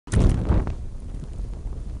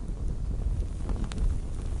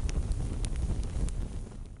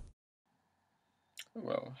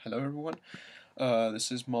Well, hello everyone.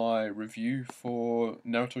 This is my review for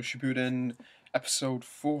Naruto Shippuden episode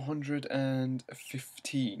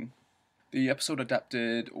 415. The episode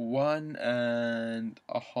adapted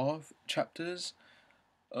 1.5 chapters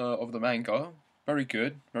of the manga. Very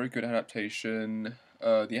good adaptation.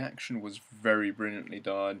 The action was very brilliantly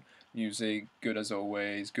done. Music, good as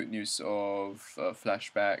always. Good use of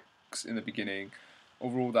flashbacks in the beginning.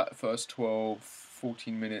 Overall, that first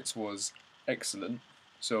 12-14 minutes was excellent.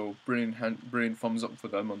 So brilliant thumbs up for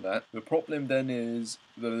them on that. The problem then is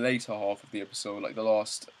the later half of the episode, like the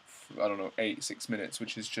last, I don't know, 8-6 minutes,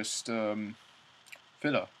 which is just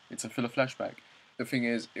filler. It's a filler flashback. The thing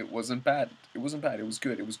is, it wasn't bad. It wasn't bad. It was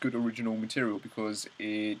good. It was good original material because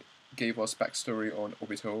it gave us backstory on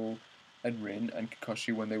Obito and Rin and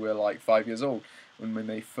Kakashi when they were like 5 years old, when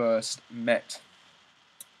they first met.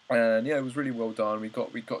 And yeah, it was really well done. We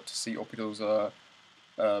got to see Obito's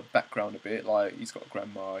background a bit. Like he's got a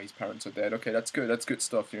grandma, his parents are dead. Okay, that's good. That's good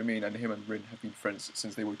stuff. You know what I mean? And him and Rin have been friends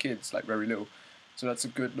since they were kids, like very little. So that's a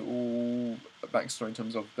good little backstory in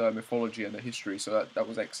terms of the mythology and the history. So that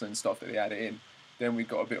was excellent stuff that they added in. Then we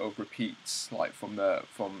got a bit of repeats, like from the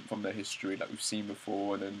history that we've seen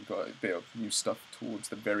before, and then got a bit of new stuff towards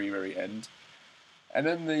the very end. And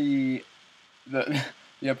then the the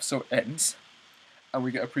episode ends, and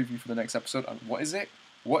we get a preview for the next episode. And what is it?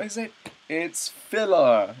 What is it? It's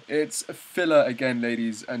filler. It's filler again,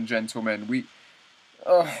 ladies and gentlemen.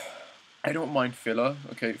 Uh, I don't mind filler.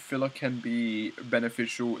 Okay, filler can be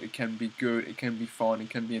beneficial. It can be good. It can be fun.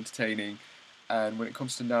 It can be entertaining. And when it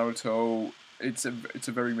comes to Naruto, it's a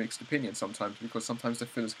very mixed opinion sometimes, because sometimes the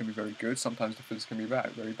fillers can be very good. Sometimes the fillers can be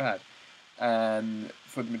bad, very bad. And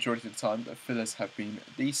for the majority of the time, the fillers have been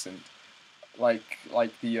decent, like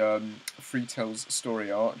the Free Tails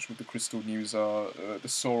story arch with the Crystal News, the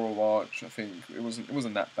Sorrow arch. I think it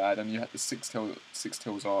wasn't that bad, and you had the Six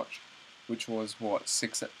Tails arch, which was what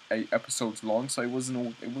 6-8 episodes long. So it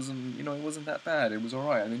wasn't that bad. It was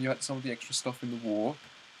alright, and then you had some of the extra stuff in the war,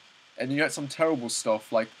 and then you had some terrible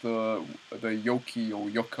stuff like the Yoki or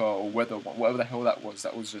Yoka or weather whatever the hell that was.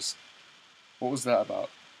 That was just, what was that about?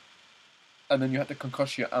 And then you had the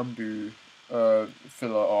Konkashi Ambu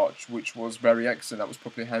filler arch, which was very excellent. That was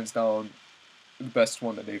probably hands down the best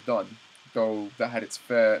one that they've done. Though that had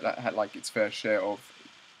like its fair share of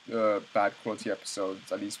bad quality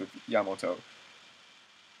episodes, at least with Yamato.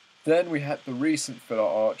 Then we had the recent filler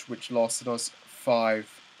arch, which lasted us 5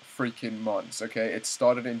 freaking months. Okay, it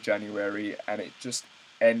started in January and it just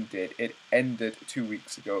ended. It ended 2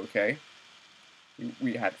 weeks ago. Okay,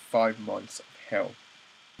 we had 5 months of hell.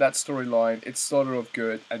 That storyline, it started off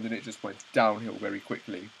good and then it just went downhill very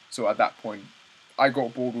quickly. So at that point, I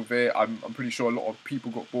got bored with it. I'm pretty sure a lot of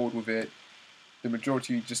people got bored with it. The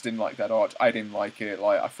majority just didn't like that arch. I didn't like it.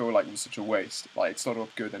 Like, I feel like it was such a waste. Like, it started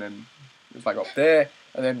off good and then it was like up there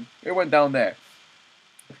and then it went down there.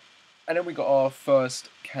 And then we got our first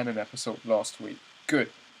canon episode last week. Good,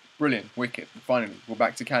 brilliant, wicked. Finally, we're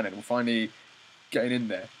back to canon. We're finally getting in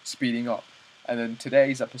there, speeding up. And then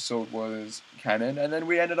today's episode was canon, and then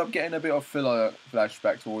we ended up getting a bit of filler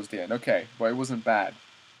flashback towards the end. Okay, but it wasn't bad.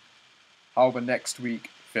 However, next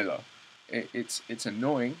week, filler. It's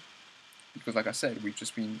annoying because, like I said, we've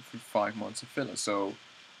just been through 5 months of filler. So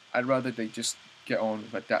I'd rather they just get on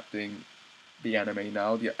with adapting the anime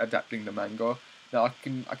now, adapting the manga. Now I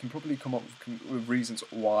can probably come up with reasons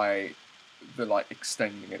why they're like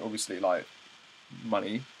extending it. Obviously, like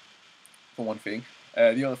money for one thing.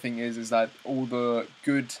 The other thing is that all the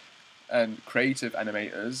good and creative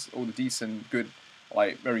animators, all the decent, good,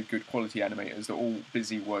 like very good quality animators, they're all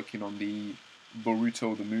busy working on the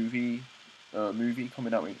Boruto the movie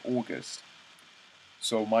coming out in August.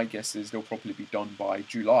 So my guess is they'll probably be done by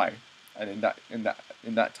July, and in that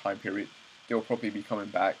time period, they'll probably be coming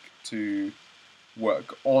back to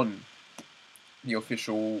work on the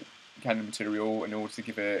official canon material in order to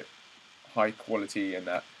give it high quality and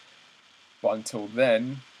that. But until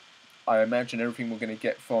then, I imagine everything we're going to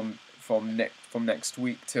get from next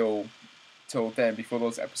week till then, before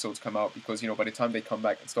those episodes come out, because by the time they come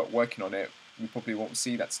back and start working on it, we probably won't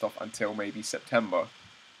see that stuff until maybe September,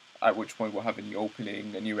 at which point we'll have a new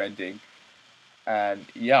opening, a new ending, and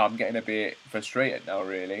yeah, I'm getting a bit frustrated now,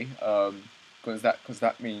 really, because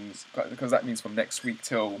that means from next week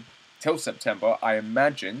till September, I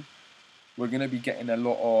imagine we're gonna be getting a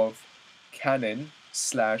lot of canon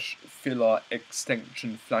slash filler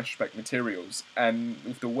extension flashback materials. And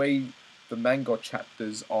with the way the manga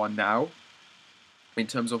chapters are now, in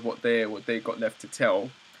terms of what they got left to tell,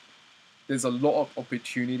 there's a lot of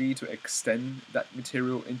opportunity to extend that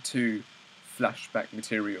material into flashback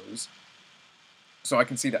materials. So I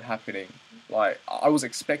can see that happening. Like I was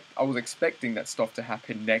expecting that stuff to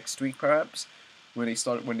happen next week, perhaps, when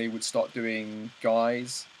they would start doing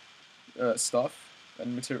guys stuff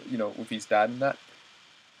and material, with his dad and that.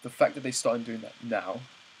 The fact that they started doing that now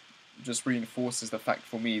just reinforces the fact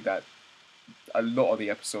for me that a lot of the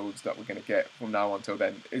episodes that we're going to get from now until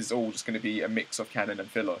then is all just going to be a mix of canon and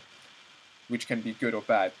filler, which can be good or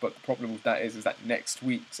bad. But the problem with that is that next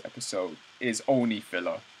week's episode is only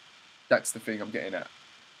filler. That's the thing I'm getting at.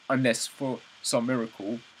 Unless for some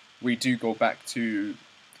miracle we do go back to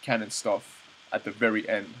canon stuff at the very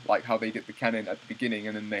end, like how they did the canon at the beginning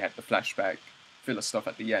and then they had the flashback filler stuff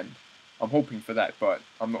at the end. I'm hoping for that, but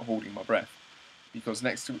I'm not holding my breath because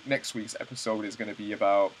next week's episode is going to be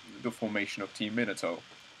about the formation of Team Minato,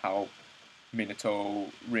 how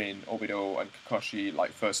Minato, Rin, Obito, and Kakashi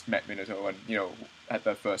like first met Minato and had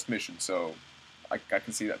their first mission. So I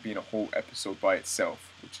can see that being a whole episode by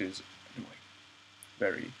itself, which is annoying,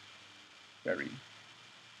 very, very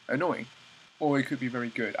annoying. Or it could be very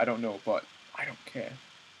good. I don't know, but I don't care.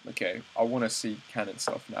 Okay, I want to see canon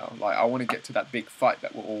stuff now. Like I want to get to that big fight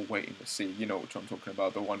that we're all waiting to see. You know what I'm talking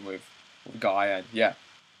about? The one with Guy and yeah.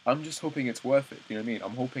 I'm just hoping it's worth it. You know what I mean?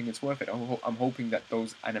 I'm hoping it's worth it. I'm hoping that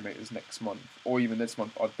those animators next month or even this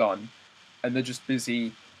month are done, and they're just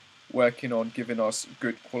busy working on giving us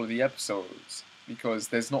good quality episodes because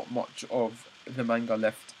there's not much of the manga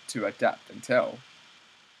left to adapt and tell.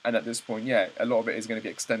 And at this point, yeah, a lot of it is going to be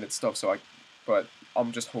extended stuff. But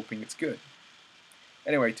I'm just hoping it's good.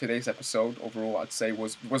 Anyway, today's episode overall, I'd say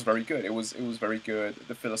was very good. It was very good.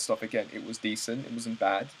 The filler stuff again, it was decent. It wasn't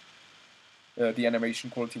bad. The animation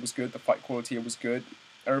quality was good. The fight quality was good.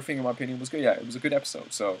 Everything, in my opinion, was good. Yeah, it was a good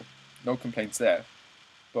episode. So no complaints there.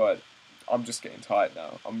 But I'm just getting tired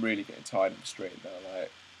now. I'm really getting tired and frustrated now.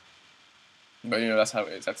 Like, but that's how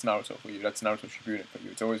it is. That's Naruto for you. That's Naruto Shippuden for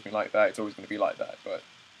you. It's always been like that. It's always going to be like that. But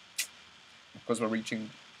because we're reaching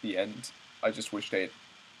the end, I just wish they'd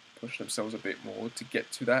push themselves a bit more to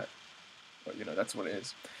get to that. But that's what it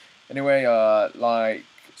is. Anyway, like,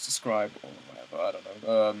 subscribe or whatever. I don't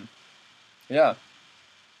know. Yeah.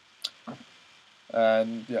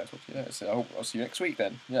 And yeah, talk to you later. So I hope I'll see you next week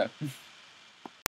then. Yeah.